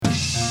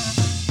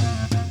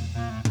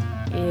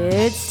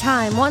It's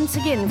time once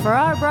again for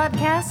our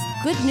broadcast,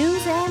 Good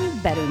News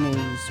and Better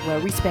News, where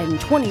we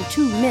spend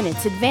 22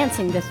 minutes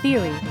advancing the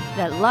theory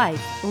that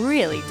life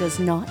really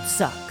does not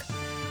suck.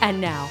 And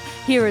now,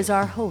 here is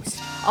our host,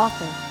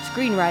 author,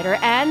 screenwriter,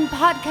 and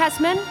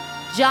podcastman,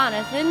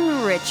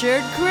 Jonathan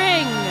Richard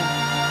Kring.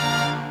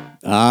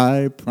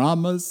 I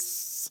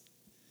promise,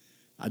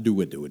 I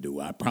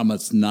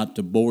promise not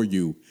to bore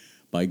you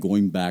by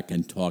going back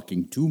and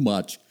talking too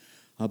much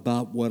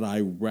about what I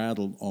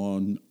rattled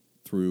on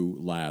through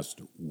last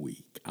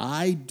week.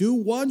 I do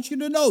want you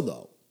to know,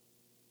 though,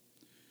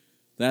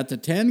 that the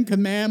Ten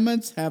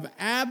Commandments have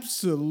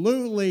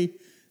absolutely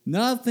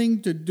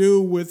nothing to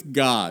do with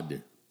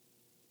God.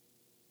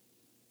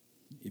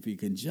 If you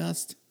can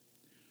just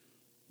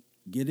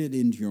get it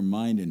into your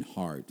mind and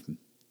heart,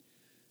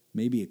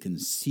 maybe it can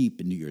seep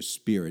into your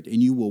spirit,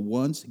 and you will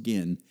once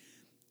again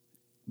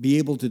be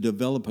able to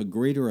develop a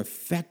greater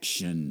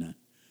affection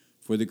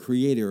for the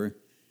Creator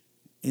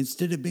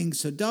instead of being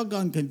so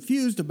doggone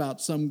confused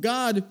about some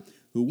God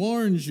who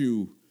warns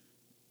you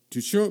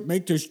to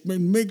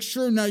make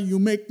sure now you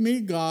make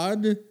me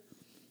God,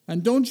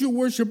 and don't you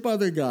worship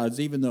other gods,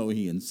 even though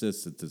he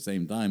insists at the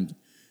same time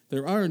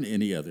there aren't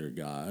any other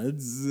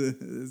gods.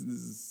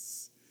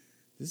 Does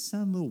this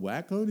sound a little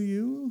wacko to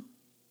you?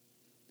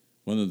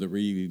 One of the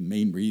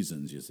main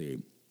reasons, you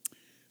see,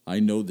 I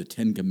know the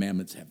Ten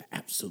Commandments have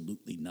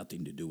absolutely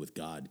nothing to do with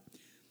God.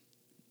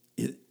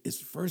 Is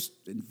first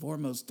and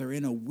foremost, they're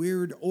in a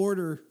weird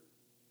order.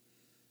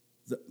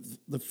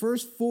 The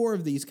first four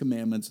of these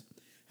commandments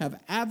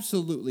have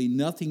absolutely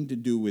nothing to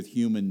do with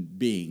human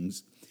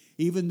beings,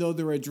 even though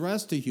they're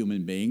addressed to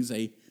human beings.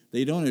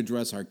 They don't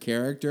address our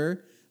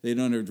character, they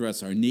don't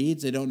address our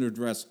needs, they don't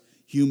address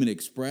human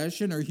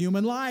expression or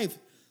human life.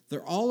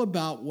 They're all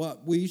about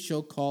what we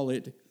shall call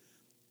it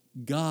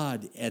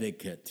God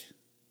etiquette,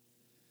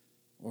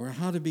 or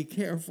how to be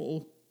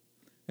careful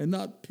and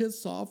not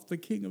piss off the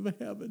King of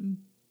Heaven.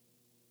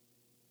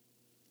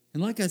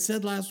 And like I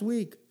said last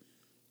week,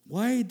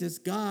 why does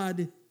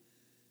God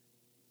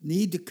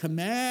need to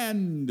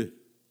command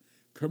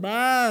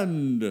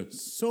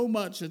so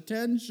much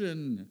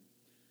attention?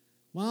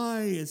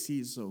 Why is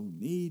he so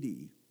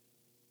needy?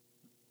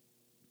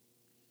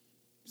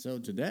 So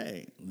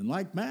today, in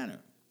like manner,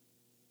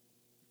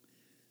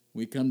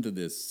 we come to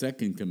this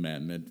second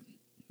commandment.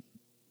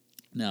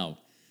 Now,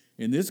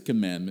 in this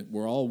commandment,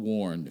 we're all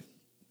warned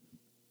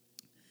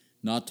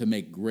not to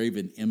make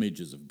graven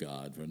images of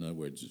God. In other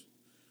words,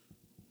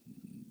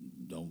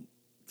 don't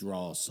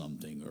draw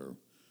something or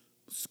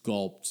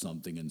sculpt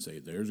something and say,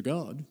 there's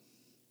God.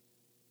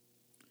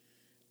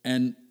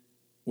 And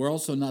we're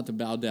also not to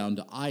bow down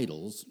to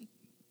idols,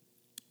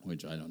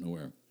 which I don't know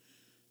where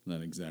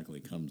that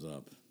exactly comes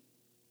up.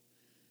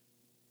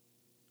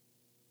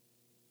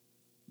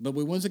 But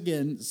we once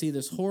again see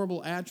this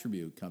horrible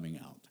attribute coming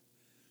out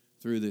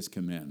through this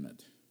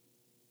commandment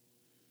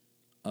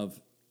of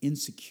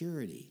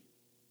insecurity.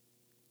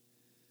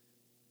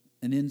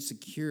 An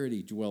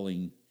insecurity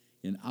dwelling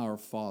in our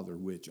Father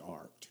which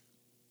art.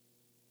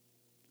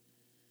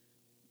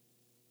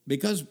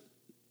 Because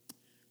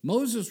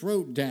Moses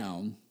wrote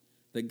down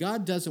that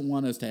God doesn't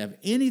want us to have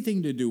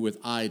anything to do with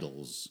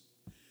idols,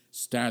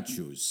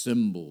 statues,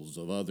 symbols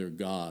of other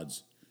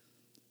gods.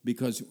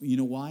 Because you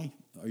know why?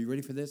 Are you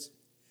ready for this?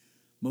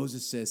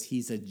 Moses says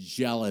he's a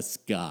jealous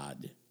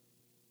God.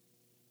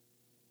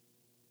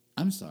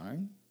 I'm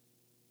sorry.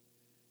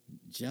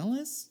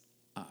 Jealous?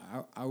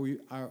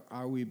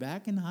 Are we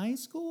back in high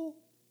school?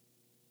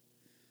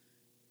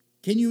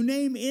 Can you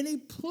name any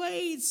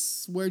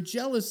place where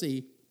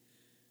jealousy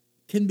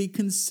can be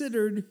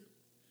considered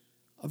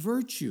a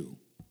virtue?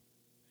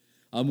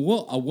 A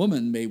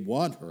woman may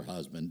want her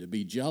husband to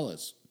be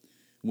jealous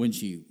when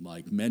she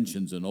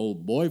mentions an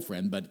old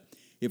boyfriend, but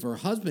if her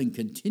husband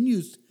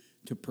continues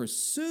to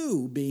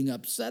pursue being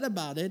upset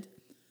about it,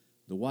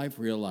 the wife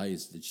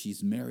realizes that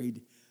she's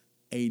married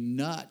a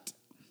nut.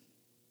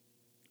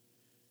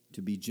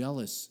 To be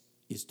jealous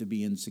is to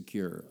be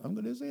insecure. I'm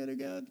going to say it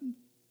again.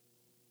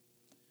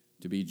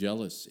 To be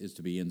jealous is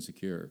to be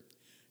insecure.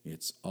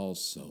 It's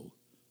also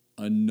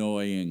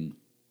annoying.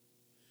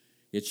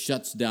 It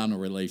shuts down a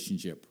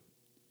relationship.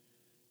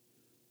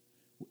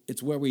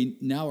 It's where we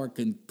now are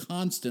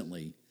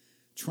constantly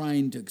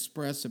trying to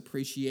express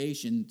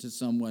appreciation to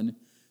someone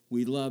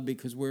we love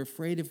because we're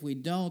afraid if we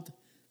don't,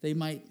 they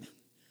might,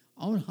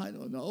 I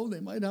don't know, they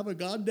might have a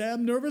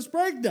goddamn nervous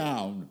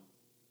breakdown.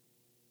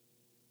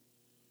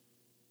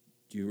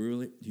 Do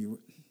you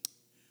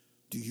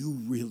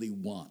really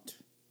want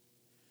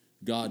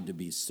God to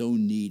be so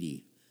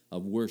needy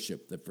of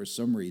worship that for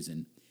some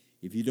reason,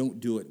 if you don't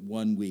do it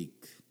 1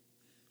 week,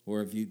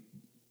 or if you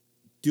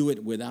do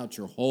it without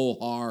your whole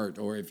heart,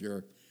 or if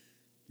you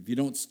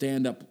don't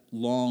stand up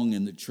long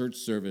in the church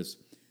service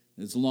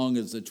as long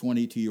as the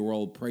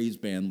 22-year-old praise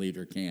band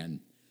leader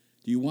can,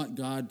 do you want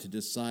God to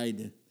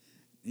decide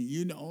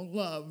you don't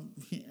love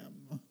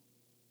him?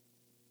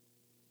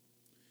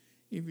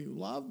 If you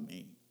love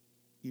me,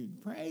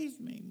 you'd praise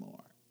me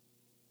more.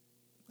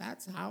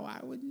 That's how I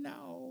would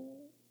know.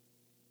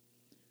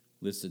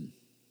 Listen,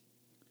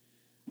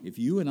 If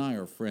you and I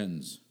are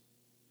friends,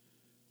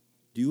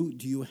 do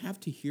you have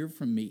to hear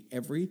from me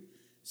every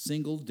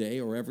single day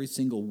or every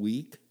single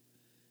week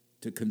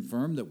to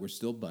confirm that we're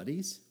still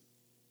buddies?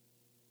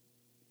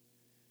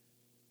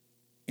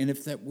 And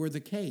if that were the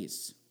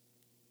case,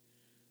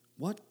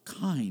 what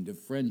kind of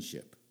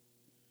friendship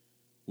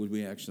would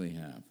we actually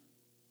have?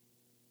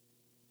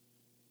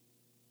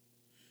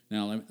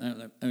 Now,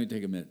 let me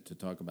take a minute to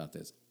talk about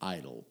this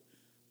idol,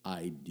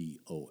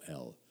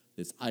 I-D-O-L,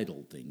 this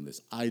idol thing,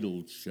 this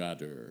idol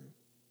chatter.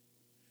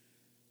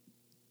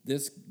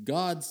 This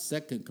God's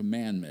second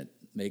commandment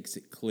makes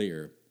it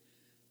clear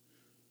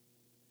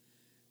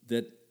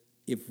that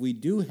if we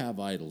do have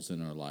idols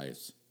in our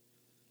lives,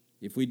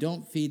 if we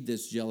don't feed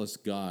this jealous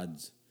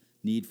God's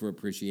need for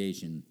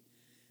appreciation,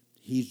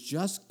 he's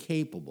just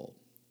capable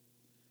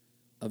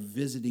of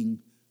visiting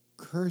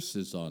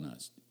curses on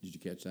us. Did you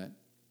catch that?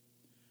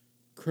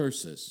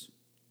 Curses.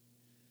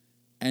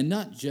 And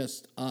not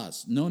just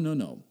us.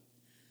 No.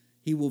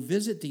 He will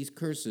visit these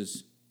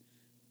curses,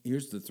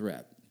 here's the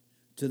threat,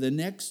 to the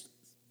next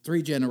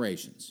 3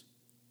 generations.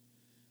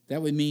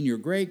 That would mean your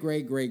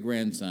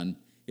great-great-great-grandson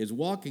is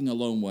walking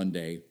alone one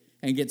day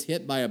and gets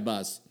hit by a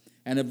bus,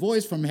 and a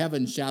voice from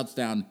heaven shouts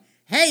down,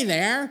 "Hey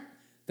there,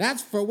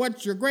 that's for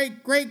what your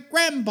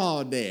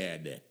great-great-grandpa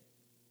did."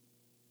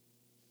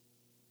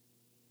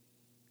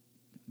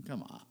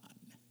 Come on.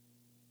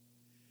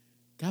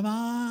 Come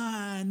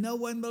on. No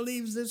one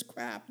believes this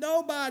crap.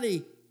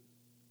 Nobody.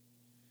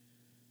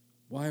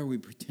 Why are we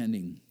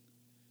pretending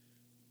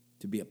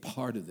to be a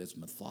part of this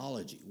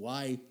mythology?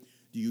 Why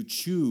do you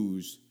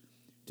choose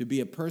to be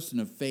a person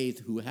of faith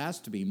who has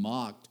to be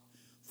mocked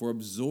for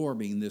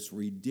absorbing this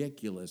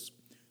ridiculous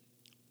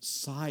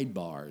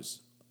sidebars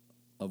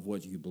of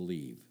what you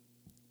believe?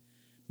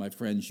 My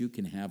friends, you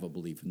can have a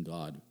belief in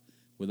God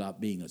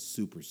without being a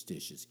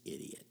superstitious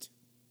idiot.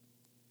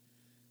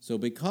 So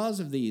because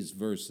of these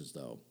verses,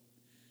 though,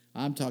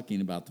 I'm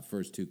talking about the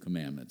first 2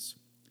 commandments.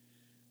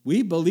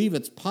 We believe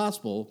it's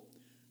possible,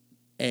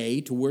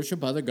 A, to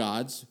worship other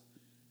gods,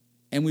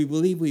 and we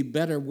believe we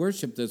better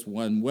worship this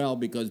one well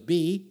because,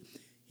 B,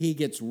 he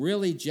gets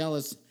really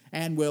jealous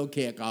and will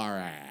kick our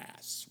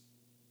ass.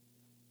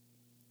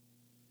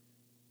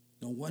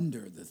 No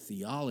wonder the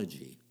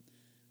theology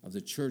of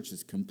the church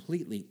is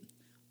completely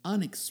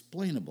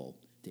unexplainable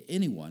to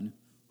anyone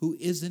who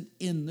isn't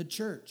in the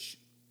church.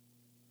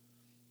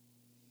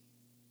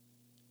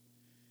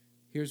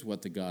 Here's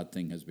what the God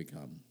thing has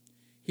become.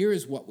 Here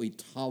is what we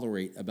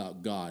tolerate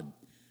about God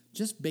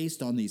just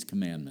based on these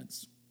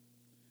commandments.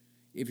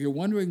 If you're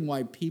wondering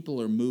why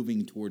people are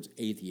moving towards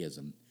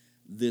atheism,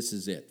 this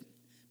is it.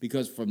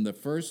 Because from the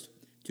first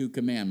 2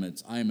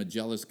 commandments, I am a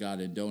jealous God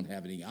and don't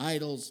have any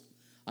idols.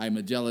 I am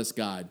a jealous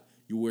God.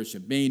 You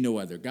worship me, no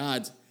other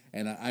gods.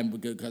 And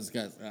because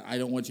I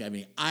don't want you to have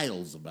any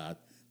idols about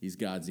these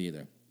gods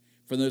either.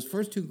 From those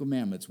first 2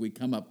 commandments, we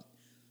come up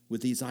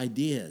with these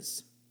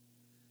ideas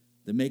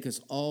that make us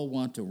all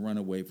want to run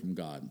away from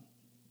God.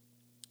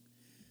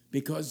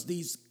 Because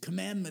these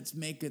commandments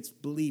make us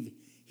believe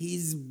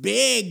he's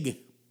big.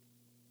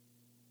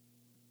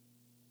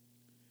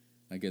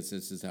 I guess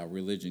this is how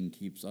religion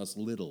keeps us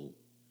little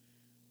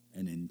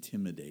and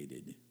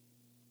intimidated.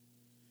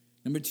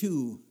 Number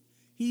 2,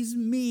 he's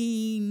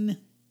mean.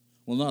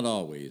 Well, not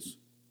always.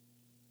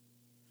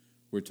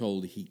 We're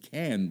told he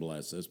can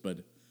bless us,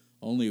 but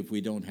only if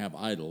we don't have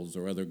idols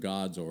or other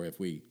gods, or if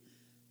we,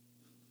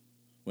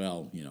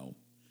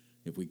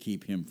 if we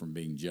keep him from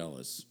being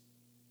jealous.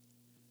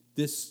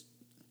 This,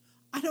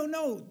 I don't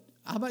know,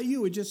 how about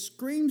you? It just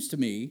screams to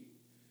me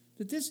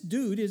that this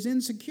dude is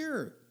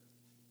insecure.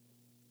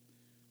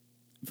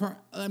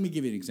 Let me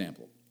give you an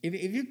example.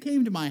 If you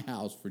came to my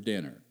house for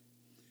dinner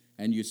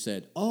and you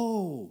said,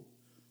 "Oh,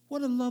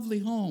 what a lovely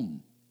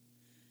home,"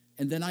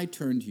 and then I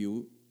turned to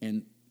you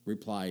and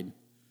replied,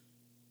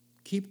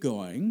 "Keep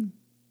going,"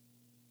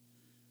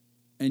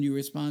 and you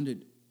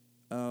responded,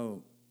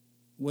 "Oh,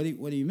 what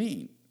do you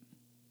mean?"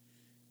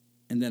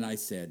 And then I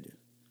said,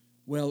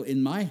 "Well,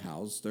 in my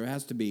house, there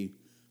has to be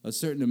a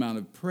certain amount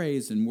of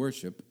praise and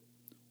worship,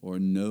 or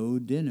no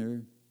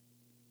dinner."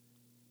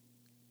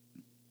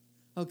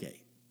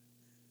 Okay,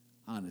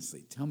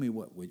 honestly, tell me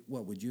what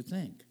would you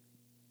think?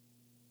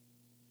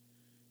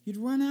 You'd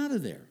run out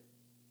of there.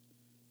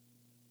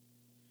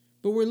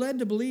 But we're led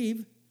to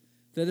believe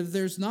that if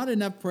there's not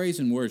enough praise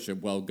and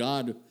worship, well,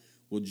 God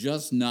will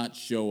just not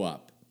show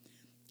up.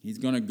 He's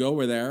going to go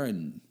over there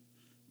and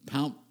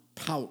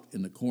pout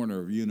in the corner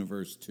of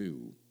Universe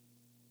 2.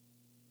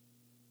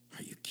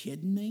 Are you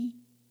kidding me?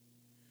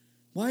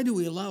 Why do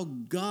we allow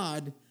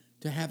God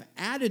to have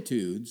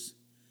attitudes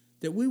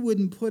that we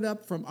wouldn't put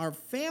up from our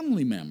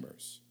family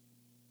members?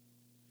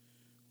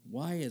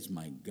 Why is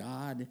my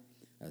God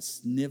a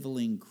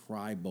sniveling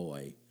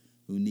cryboy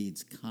who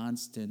needs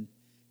constant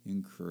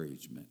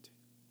encouragement?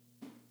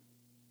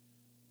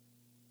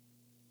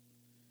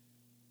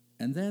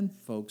 And then,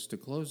 folks, to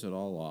close it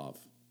all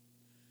off,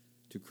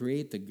 to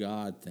create the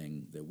God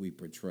thing that we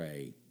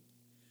portray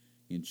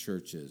in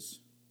churches,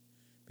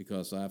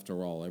 because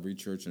after all, every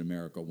church in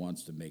America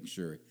wants to make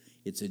sure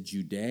It's a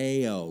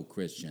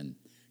Judeo-Christian.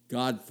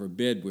 God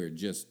forbid we're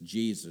just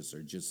Jesus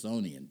or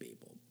Jasonian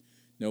people.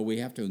 No, we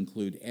have to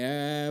include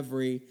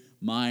every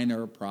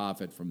minor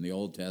prophet from the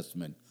Old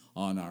Testament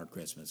on our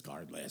Christmas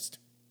card list.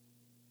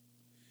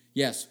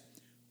 Yes,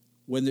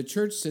 when the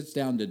church sits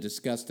down to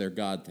discuss their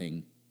God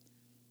thing,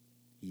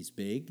 he's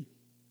big.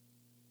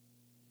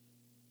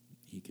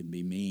 He can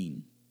be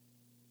mean.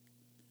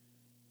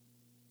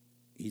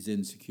 He's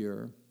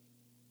insecure.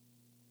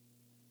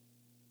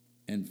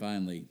 And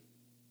finally,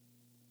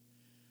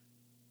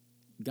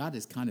 God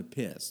is kind of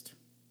pissed.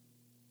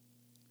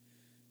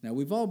 Now,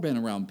 we've all been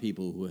around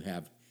people who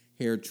have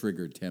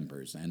hair-triggered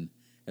tempers, and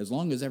as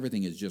long as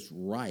everything is just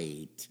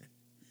right,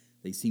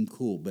 they seem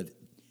cool. But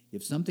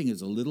if something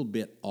is a little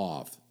bit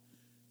off,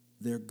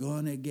 they're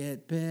going to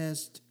get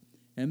pissed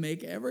and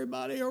make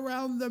everybody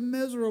around them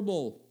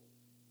miserable.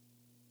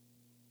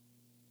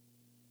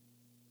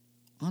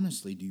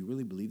 Honestly, do you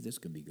really believe this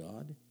could be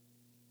God?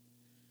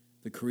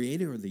 The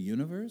creator of the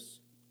universe?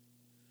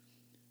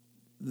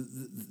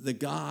 The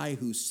guy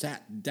who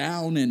sat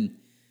down and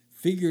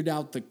figured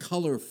out the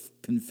color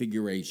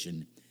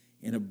configuration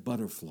in a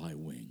butterfly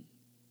wing.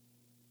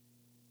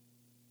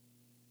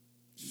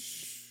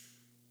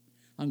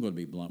 I'm going to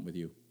be blunt with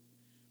you.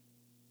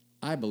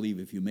 I believe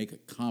if you make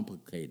it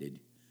complicated,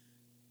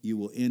 you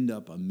will end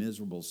up a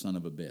miserable son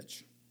of a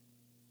bitch.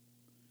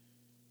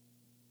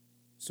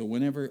 So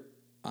whenever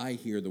I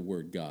hear the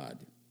word God,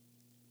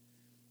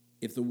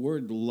 if the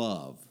word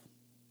love,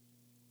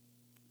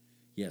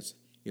 yes,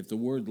 if the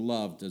word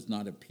love does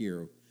not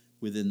appear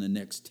within the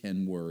next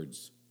 10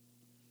 words,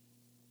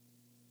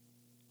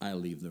 I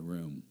leave the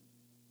room.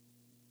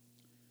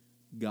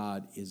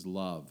 God is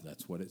love.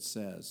 That's what it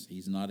says.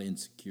 He's not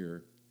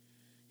insecure.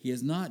 He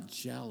is not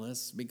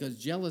jealous, because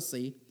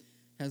jealousy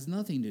has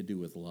nothing to do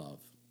with love.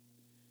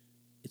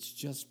 It's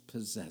just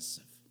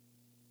possessive.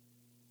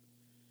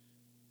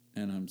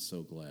 And I'm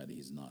so glad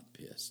he's not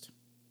pissed.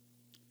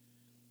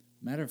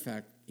 Matter of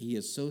fact, he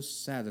is so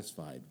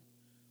satisfied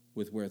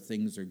with where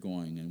things are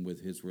going and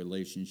with his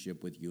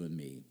relationship with you and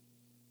me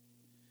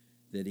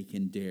that he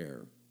can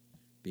dare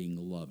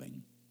being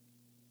loving.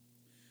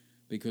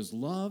 Because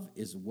love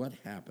is what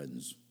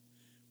happens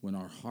when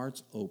our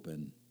hearts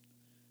open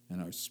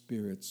and our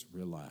spirits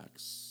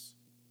relax.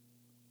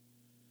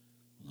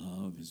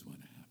 Love is what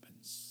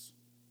happens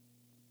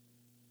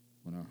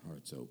when our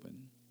hearts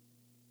open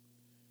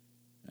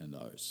and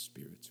our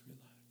spirits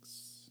relax.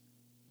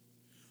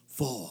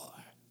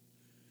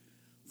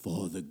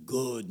 For the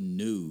good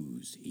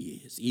news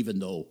is, even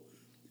though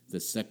the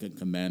second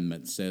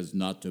commandment says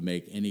not to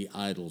make any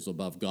idols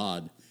above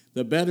God,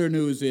 the better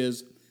news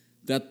is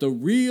that the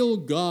real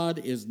God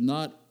is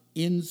not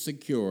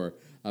insecure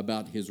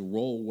about his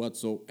role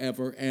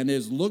whatsoever and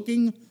is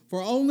looking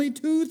for only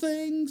two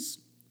things: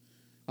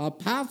 a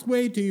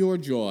pathway to your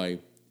joy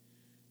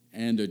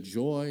and a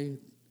joy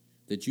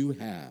that you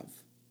have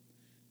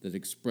that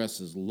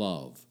expresses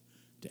love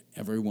to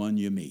everyone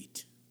you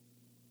meet.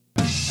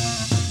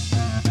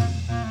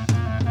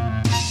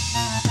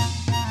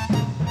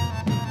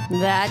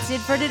 That's it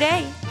for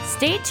today.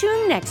 Stay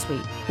tuned next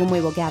week when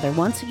we will gather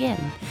once again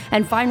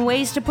and find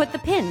ways to put the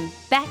pin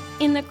back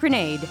in the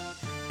grenade.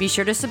 Be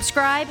sure to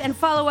subscribe and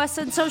follow us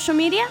on social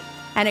media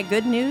and at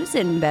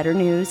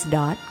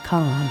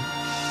goodnewsandbetternews.com.